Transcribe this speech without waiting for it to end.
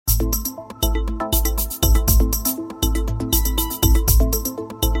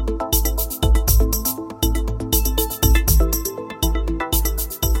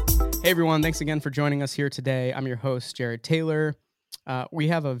everyone. Thanks again for joining us here today. I'm your host, Jared Taylor. We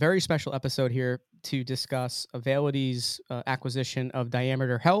have a very special episode here to discuss Availity's acquisition of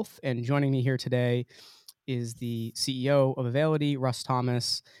Diameter Health. And joining me here today is the CEO of Availity, Russ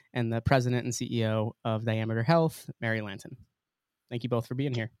Thomas, and the president and CEO of Diameter Health, Mary Lanton. Thank you both for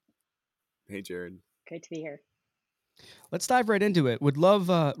being here. Hey, Jared. Great to be here. Let's dive right into it. Would love,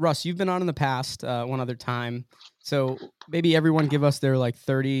 Russ, you've been on in the past one other time. So maybe everyone give us their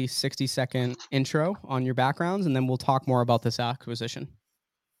 30, 60-second intro on your backgrounds, and then we'll talk more about this acquisition.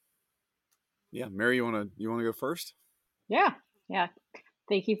 Yeah, Mary, you wanna go first? Yeah.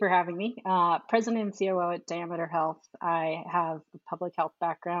 Thank you for having me. President and COO at Diameter Health. I have a public health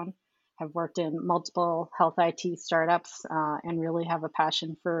background, have worked in multiple health IT startups, and really have a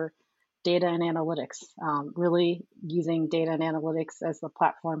passion for data and analytics, really using data and analytics as the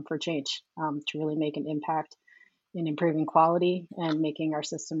platform for change, to really make an impact in improving quality and making our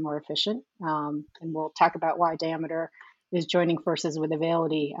system more efficient. And we'll talk about why Diameter is joining forces with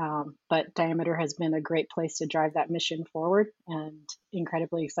Availity, but Diameter has been a great place to drive that mission forward, and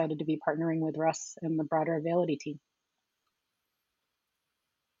incredibly excited to be partnering with Russ and the broader Availity team.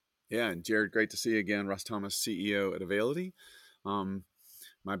 Yeah, and Jared, great to see you again. Russ Thomas, CEO at Availity.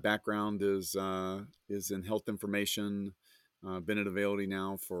 My background is in health information. Been at Availity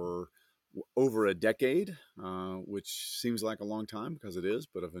now for over a decade, which seems like a long time because it is,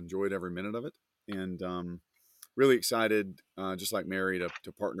 but I've enjoyed every minute of it. And really excited, just like Mary,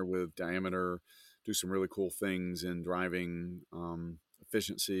 to partner with Diameter, do some really cool things in driving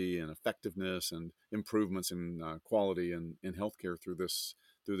efficiency and effectiveness and improvements in quality in healthcare through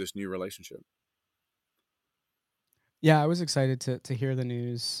this new relationship. Yeah, I was excited to hear the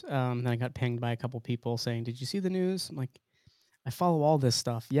news. Then I got pinged by a couple people saying, "Did you see the news?" I'm like, "I follow all this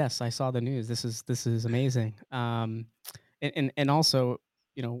stuff. Yes, I saw the news. This is amazing." And also,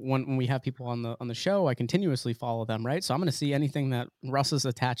 when we have people on the show, I continuously follow them, right? So I'm going to see anything that Russ is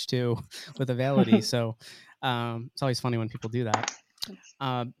attached to with Availity. So it's always funny when people do that.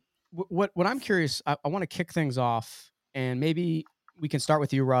 What I'm curious, I want to kick things off, and maybe we can start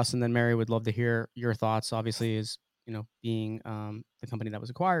with you, Russ, and then Mary would love to hear your thoughts. Obviously, is being the company that was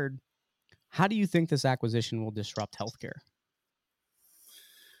acquired, how do you think this acquisition will disrupt healthcare?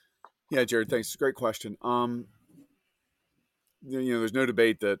 Yeah, Jared, thanks. Great question. There's no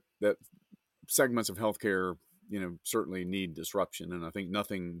debate that segments of healthcare, certainly need disruption, and I think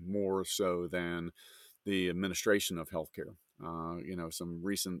nothing more so than the administration of healthcare. Some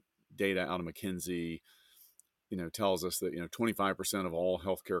recent data out of McKinsey, tells us that 25% of all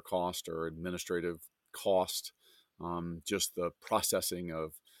healthcare costs are administrative cost. Just the processing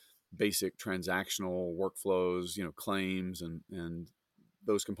of basic transactional workflows, claims and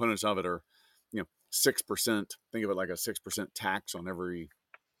those components of it are, 6%. Think of it like a 6% tax on every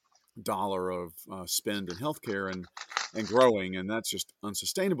dollar of spend in healthcare and growing, and that's just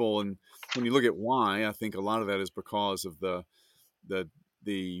unsustainable. And when you look at why, I think a lot of that is because of the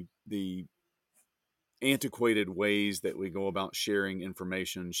antiquated ways that we go about sharing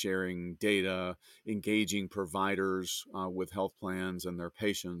information, sharing data, engaging providers with health plans and their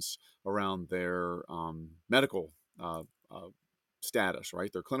patients around their medical status,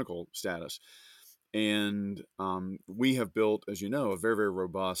 right? Their clinical status. And we have built, as you know, a very, very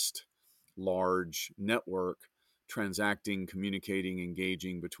robust, large network transacting, communicating,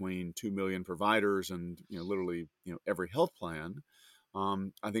 engaging between 2 million providers and, literally, every health plan.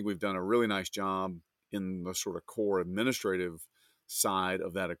 I think we've done a really nice job in the sort of core administrative side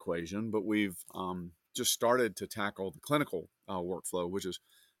of that equation, but we've just started to tackle the clinical workflow, which is,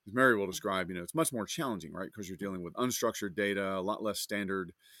 as Mary will describe, it's much more challenging, right? Because you're dealing with unstructured data, a lot less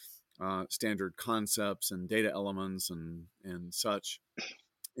standard concepts and data elements and such.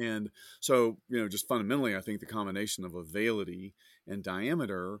 And so, just fundamentally, I think the combination of Availity and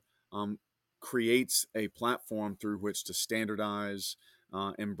Diameter creates a platform through which to standardize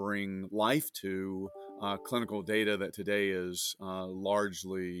and bring life to clinical data that today is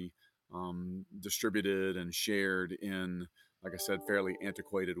largely distributed and shared in, like I said, fairly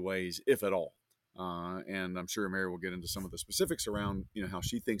antiquated ways, if at all. And I'm sure Mary will get into some of the specifics around, how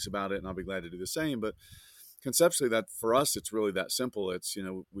she thinks about it, and I'll be glad to do the same. But conceptually, that for us, it's really that simple. It's,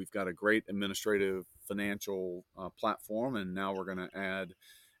 we've got a great administrative financial platform, and now we're going to add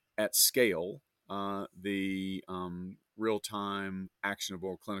at scale the real-time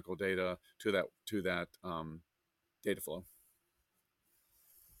actionable clinical data to that data flow.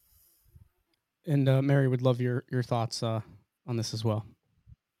 And Mary would love your thoughts on this as well.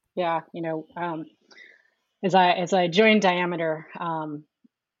 Yeah, as I joined Diameter,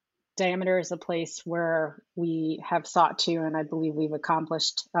 Diameter is a place where we have sought to, and I believe we've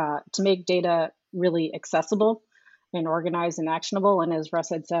accomplished, to make data really accessible and organized and actionable. And as Russ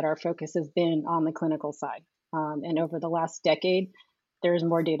had said, our focus has been on the clinical side. And over the last decade, there's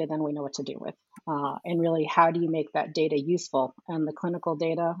more data than we know what to do with. And really, how do you make that data useful? And the clinical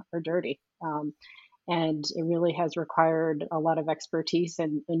data are dirty. And it really has required a lot of expertise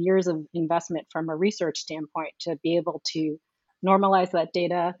and years of investment from a research standpoint to be able to normalize that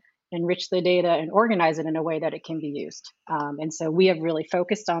data, enrich the data, and organize it in a way that it can be used. And so we have really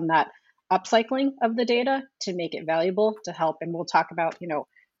focused on that upcycling of the data to make it valuable to help. And we'll talk about,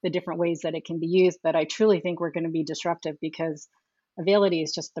 the different ways that it can be used. But I truly think we're going to be disruptive because Availity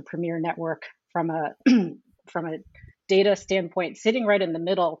is just the premier network from a from a data standpoint, sitting right in the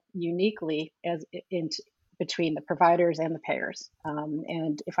middle uniquely as in between the providers and the payers.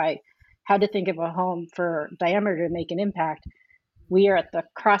 And if I had to think of a home for Diameter to make an impact, we are at the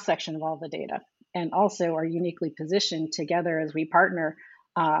cross section of all the data and also are uniquely positioned together as we partner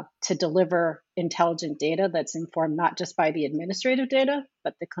to deliver intelligent data that's informed not just by the administrative data,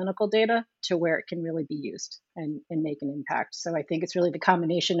 but the clinical data to where it can really be used and make an impact. So I think it's really the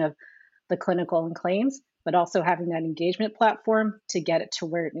combination of the clinical and claims, but also having that engagement platform to get it to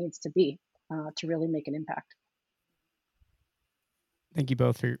where it needs to be to really make an impact. Thank you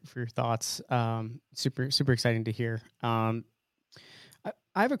both for your thoughts. Super exciting to hear. I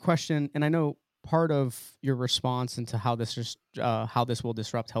have a question, and I know part of your response into how this will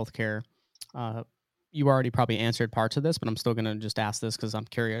disrupt healthcare. You already probably answered parts of this, but I'm still going to just ask this because I'm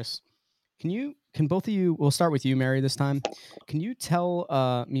curious. Can both of you? We'll start with you, Mary, this time. Can you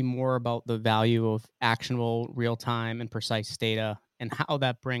tell me more about the value of actionable, real time, and precise data, and how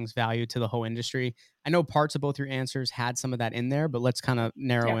that brings value to the whole industry? I know parts of both your answers had some of that in there, but let's kind of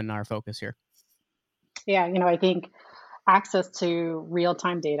narrow Yeah. in our focus here. Yeah. I think access to real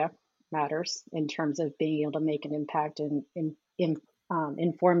time data matters in terms of being able to make an impact and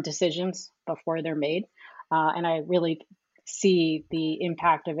inform decisions before they're made. And I really see the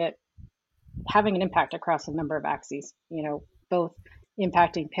impact of it having an impact across a number of axes, both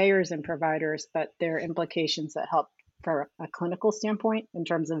impacting payers and providers, but there are implications that help for a clinical standpoint in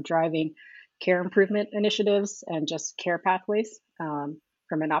terms of driving care improvement initiatives and just care pathways.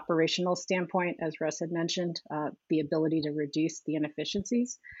 From an operational standpoint, as Russ had mentioned, the ability to reduce the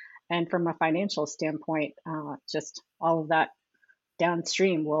inefficiencies. And from a financial standpoint, just all of that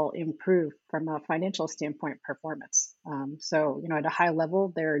downstream will improve from a financial standpoint performance. So, at a high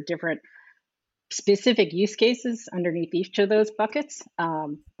level, there are different specific use cases underneath each of those buckets.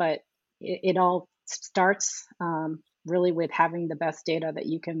 But it all starts really with having the best data that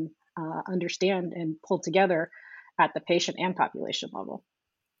you can understand and pull together at the patient and population level.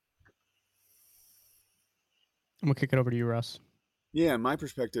 I'm gonna kick it over to you, Russ. Yeah, my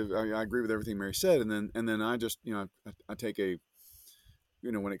perspective, I agree with everything Mary said, and then I just I take a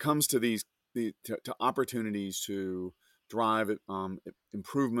when it comes to to opportunities to drive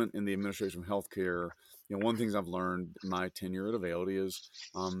improvement in the administration of healthcare. One of the things I've learned in my tenure at Availity is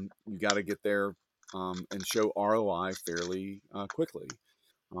you got to get there and show ROI fairly quickly.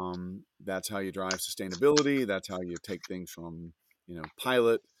 That's how you drive sustainability. That's how you take things from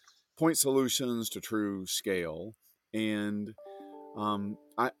pilot point solutions to true scale. And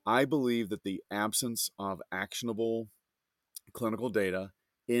I believe that the absence of actionable clinical data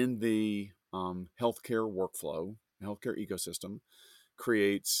in the healthcare workflow, healthcare ecosystem,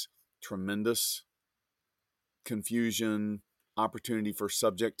 creates tremendous confusion, opportunity for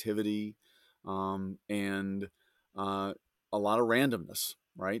subjectivity, and a lot of randomness,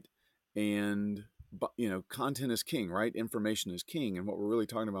 right? And but content is king, right? Information is king, and what we're really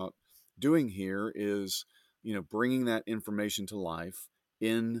talking about doing here is bringing that information to life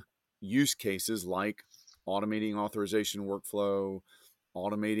in use cases like automating authorization workflow,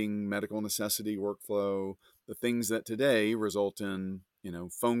 automating medical necessity workflow, the things that today result in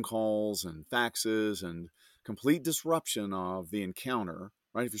phone calls and faxes and complete disruption of the encounter,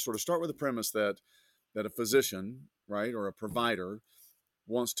 right? If you sort of start with the premise that a physician, right, or a provider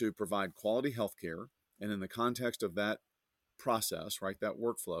wants to provide quality health care, and in the context of that process, right, that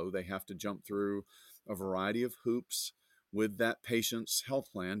workflow, they have to jump through a variety of hoops with that patient's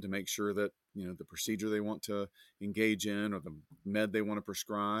health plan to make sure that the procedure they want to engage in, or the med they want to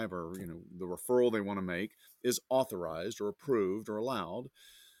prescribe, or the referral they want to make is authorized or approved or allowed.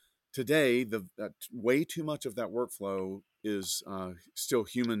 Today, way too much of that workflow is still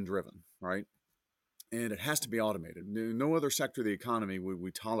human driven, right? And it has to be automated. No other sector of the economy would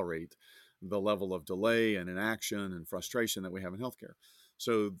we tolerate the level of delay and inaction and frustration that we have in healthcare.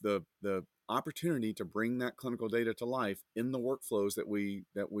 So the opportunity to bring that clinical data to life in the workflows that we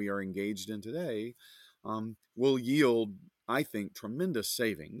are engaged in today will yield, I think, tremendous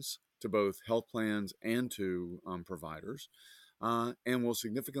savings to both health plans and to providers, and will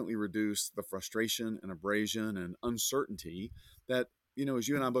significantly reduce the frustration and abrasion and uncertainty that, as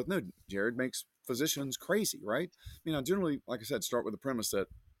you and I both know, Jared, makes physicians crazy, right? I generally, like I said, start with the premise that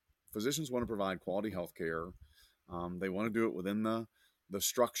physicians want to provide quality health care. They want to do it within the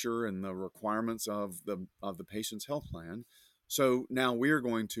structure and the requirements of the patient's health plan. So now we are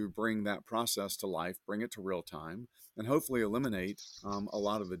going to bring that process to life, bring it to real time, and hopefully eliminate a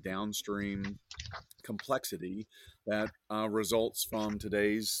lot of the downstream complexity that results from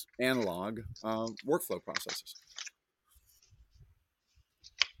today's analog workflow processes.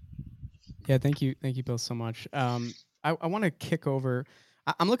 Yeah, thank you both so much. I want to kick over.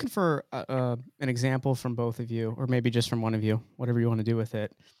 I'm looking for an example from both of you, or maybe just from one of you, whatever you want to do with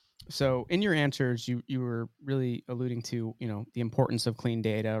it. So, in your answers, you were really alluding to the importance of clean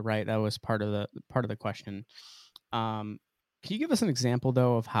data, right? That was part of the question. Can you give us an example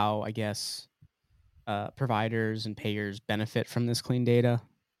though of how I guess providers and payers benefit from this clean data?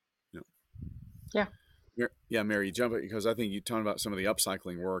 Yeah. Yeah, Yeah, Mary, jump it, because I think you talking about some of the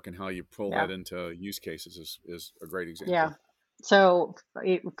upcycling work and how you pull yeah, that into use cases is a great yeah. example. So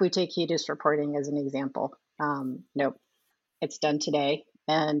if we take HEDIS reporting as an example, nope, it's done today.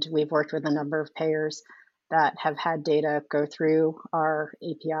 And we've worked with a number of payers that have had data go through our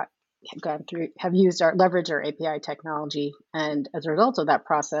API, have used leverage our API technology. And as a result of that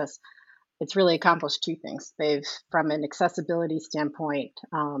process, it's really accomplished two things. They've, from an accessibility standpoint,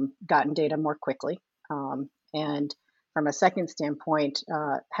 gotten data more quickly. And from a second standpoint,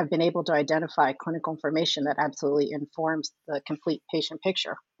 have been able to identify clinical information that absolutely informs the complete patient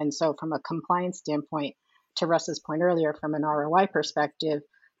picture. And so, from a compliance standpoint, to Russ's point earlier, from an ROI perspective,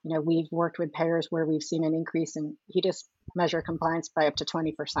 we've worked with payers where we've seen an increase in HEDIS measure compliance by up to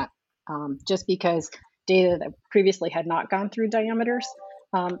 20%, just because data that previously had not gone through diameters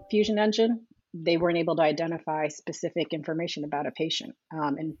Fusion Engine, they weren't able to identify specific information about a patient.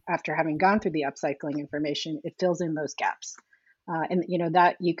 And after having gone through the upcycling information, it fills in those gaps. And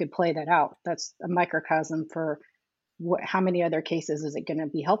that you could play that out. That's a microcosm for how many other cases is it going to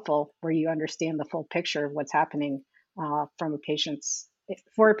be helpful where you understand the full picture of what's happening from a patient's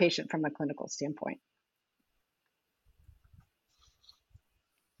for a patient from a clinical standpoint.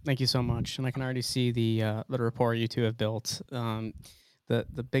 Thank you so much, and I can already see the rapport you two have built. The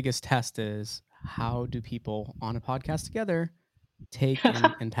biggest test is how do people on a podcast together take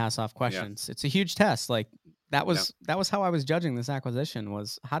and pass off Yeah, questions. It's a huge test. Like that yeah. was how I was judging this acquisition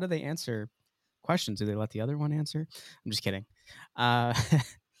was how do they answer questions? Do they let the other one answer? I'm just kidding. Uh,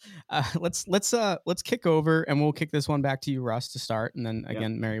 let's kick over and we'll kick this one back to you, Russ, to start, and then Yeah.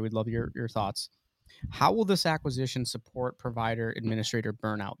 again, Mary, we'd love your thoughts. How will this acquisition support provider administrator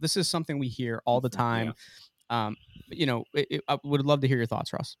burnout? This is something we hear all the Yeah. time. Um, I would love to hear your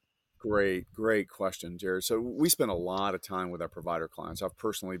thoughts, Russ. Great question, Jared. So we spend a lot of time with our provider clients. I've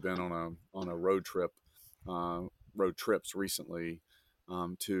personally been on a road trips recently,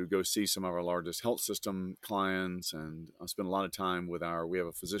 to go see some of our largest health system clients, and I spend a lot of time with we have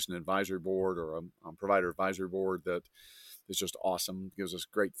a physician advisory board, or a provider advisory board that is just awesome. Gives us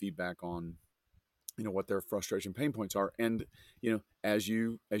great feedback on what their frustration pain points are, and as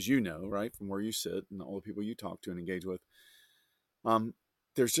you know, right, from where you sit and all the people you talk to and engage with, um,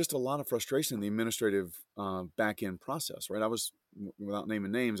 there's just a lot of frustration in the administrative back end process, right? Without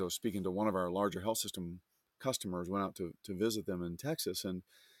naming names, I was speaking to one of our larger health system customers, went out to visit them in Texas, and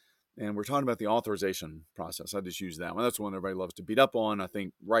we're talking about the authorization process. I just use that one. That's one everybody loves to beat up on. I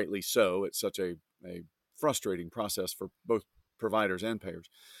think rightly so. It's such a frustrating process for both providers and payers.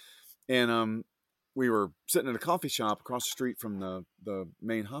 And we were sitting in a coffee shop across the street from the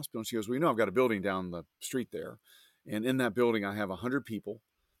main hospital. And she goes, "Well, I've got a building down the street there. And in that building, I have 100 people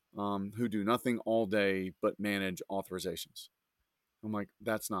who do nothing all day but manage authorizations." I'm like,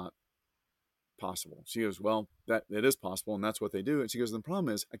 "That's not possible." She goes, "Well, that it is possible, and that's what they do." And she goes, "The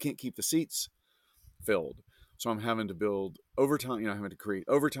problem is I can't keep the seats filled. So I'm having to build overtime, having to create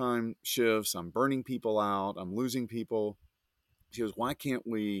overtime shifts. I'm burning people out. I'm losing people." She goes, "Why can't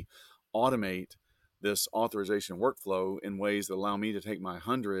we automate this authorization workflow in ways that allow me to take my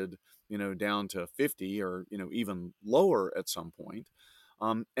 100, down to 50, or, even lower at some point,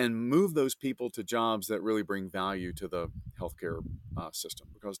 and move those people to jobs that really bring value to the healthcare system?"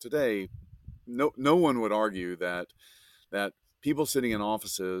 Because today, no one would argue that people sitting in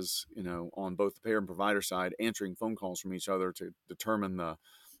offices, on both the payer and provider side, answering phone calls from each other to determine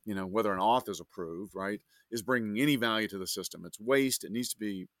whether an auth is approved, right, is bringing any value to the system. It's waste. It needs to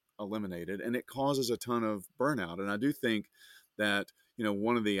be eliminated, and it causes a ton of burnout. And I do think that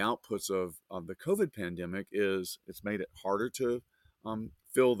one of the outputs of the COVID pandemic is it's made it harder to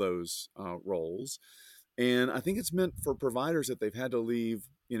fill those roles. And I think it's meant for providers that they've had to leave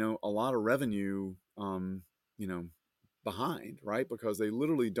a lot of revenue you know behind, right, because they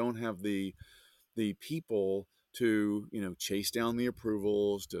literally don't have the people to chase down the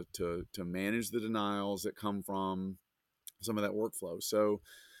approvals, to manage the denials that come from some of that workflow. So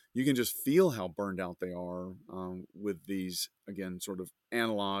you can just feel how burned out they are with these, again, sort of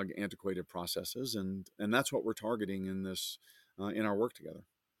analog, antiquated processes, and that's what we're targeting in this in our work together.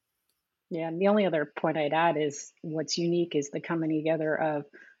 Yeah, and the only other point I'd add is what's unique is the coming together of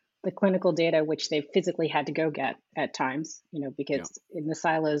the clinical data, which they physically had to go get at times, Yeah. because in the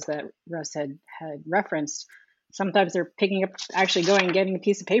silos that Russ had referenced, sometimes they're picking up, actually going and getting a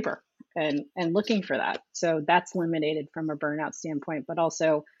piece of paper and looking for that. So that's eliminated from a burnout standpoint, but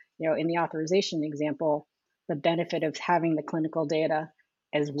also, in the authorization example, the benefit of having the clinical data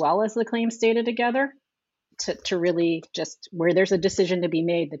as well as the claims data together to really just where there's a decision to be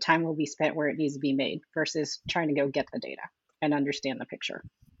made, the time will be spent where it needs to be made versus trying to go get the data and understand the picture.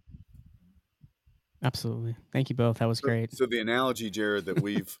 Absolutely. Thank you both. That was So, great. so the analogy, Jared, that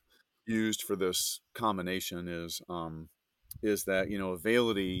we've used for this combination is that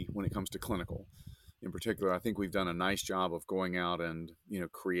Availity, when it comes to clinical, in particular, I think we've done a nice job of going out and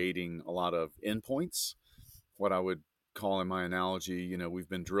creating a lot of endpoints. What I would call in my analogy, we've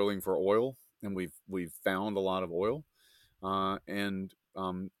been drilling for oil, and we've found a lot of oil, and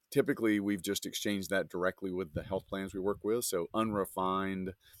typically we've just exchanged that directly with the health plans we work with, so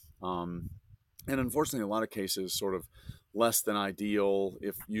unrefined. Um, and unfortunately, a lot of cases, sort of less than ideal,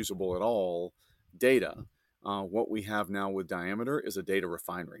 if usable at all, data. What we have now with Diameter is a data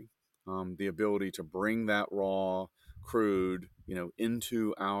refinery, the ability to bring that raw crude,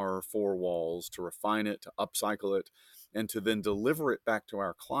 into our four walls, to refine it, to upcycle it, and to then deliver it back to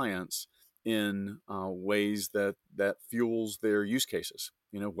our clients in ways that fuels their use cases.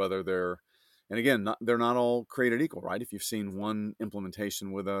 Whether they're, and again, they're not all created equal, right? If you've seen one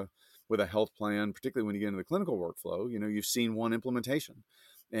implementation with a health plan, particularly when you get into the clinical workflow, you've seen one implementation.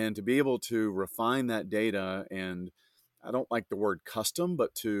 And to be able to refine that data, and I don't like the word custom,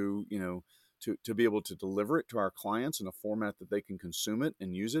 but to be able to deliver it to our clients in a format that they can consume it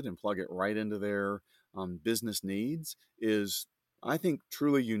and use it and plug it right into their business needs is, I think,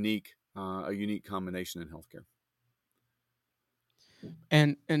 truly unique, a unique combination in healthcare.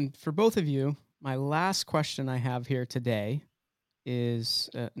 And for both of you, my last question I have here today is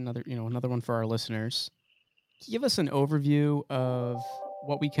another one for our listeners. Give us an overview of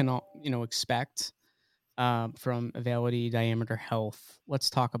what we can all, expect from Availity Diameter Health.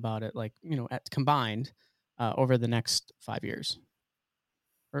 Let's talk about it, like at combined over the next 5 years,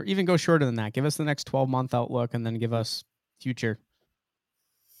 or even go shorter than that. Give us the next 12-month outlook, and then give us future.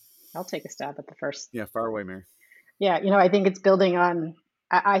 I'll take a stab at the first. Yeah, fire away, Mary. Yeah, I think it's building on.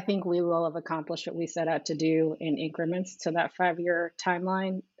 I think we will have accomplished what we set out to do in increments to that 5-year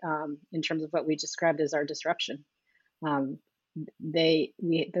timeline, in terms of what we described as our disruption. Um,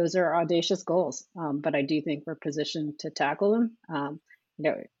 those are audacious goals, but I do think we're positioned to tackle them.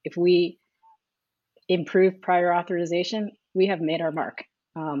 If we improve prior authorization, we have made our mark.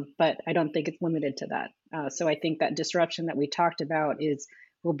 But I don't think it's limited to that. So I think that disruption that we talked about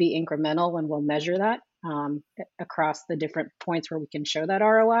will be incremental, and we'll measure that across the different points where we can show that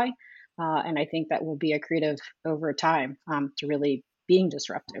ROI. And I think that will be accretive over time to really being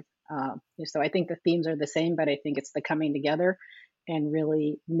disruptive. So I think the themes are the same, but I think it's the coming together and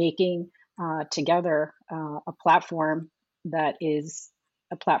really making together a platform that is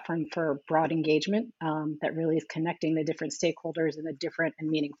a platform for broad engagement that really is connecting the different stakeholders in a different and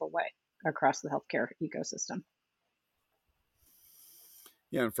meaningful way across the healthcare ecosystem.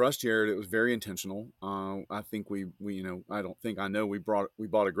 Yeah, and for us, Jared, it was very intentional. I think I know we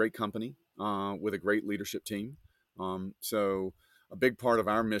bought a great company with a great leadership team. So a big part of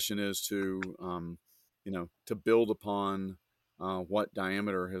our mission is to build upon what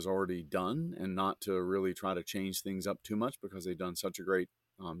Diameter has already done, and not to really try to change things up too much, because they've done such a great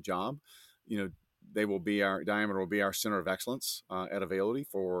job. You know, Diameter will be our center of excellence at Availity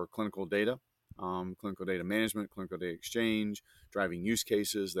for clinical data management, clinical data exchange, driving use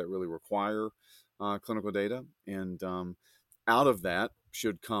cases that really require clinical data. And out of that,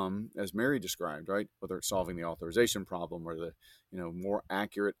 should come as Mary described, right? Whether it's solving the authorization problem or the more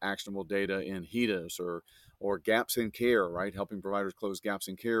accurate, actionable data in HEDIS or gaps in care, right? Helping providers close gaps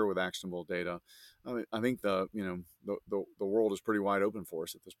in care with actionable data. I think the world is pretty wide open for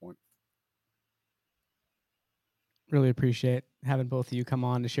us at this point. Really appreciate having both of you come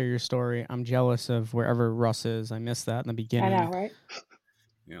on to share your story. I'm jealous of wherever Russ is. I missed that in the I know, beginning. right?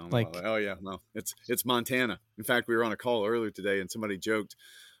 Yeah, Like, oh yeah, no, it's Montana. In fact, we were on a call earlier today, and somebody joked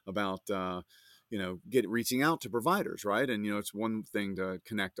about reaching out to providers, right? And it's one thing to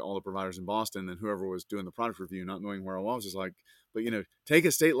connect to all the providers in Boston, and whoever was doing the product review, not knowing where I was like, but take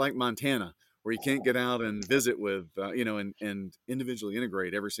a state like Montana where you can't get out and visit with, and individually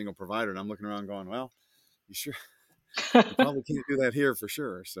integrate every single provider. And I'm looking around going, well, you sure? You probably can't do that here for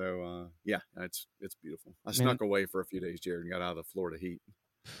sure. So yeah, it's beautiful. I man, snuck away for a few days, Jared, and got out of the Florida heat.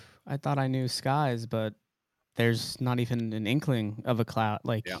 I thought I knew skies, but there's not even an inkling of a cloud.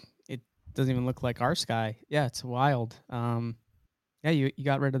 Like, Yeah, it doesn't even look like our sky. Yeah, it's wild. Yeah, you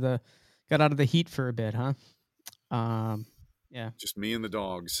got out of the heat for a bit, huh? Um, yeah, just me and the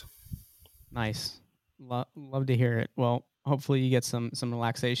dogs. nice. Love to hear it. Well, hopefully you get some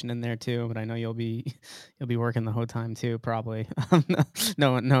relaxation in there too. But I know you'll be you'll be working the whole time too, probably.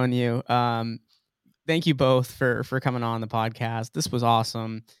 Knowing you. Thank you both for coming on the podcast. This was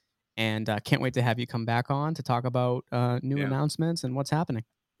awesome, and can't wait to have you come back on to talk about new Yeah, announcements and what's happening.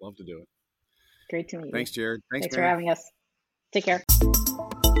 love to do it. Great to meet you. Thanks, Jared. Thanks, Thanks for Mary. having us. Take care.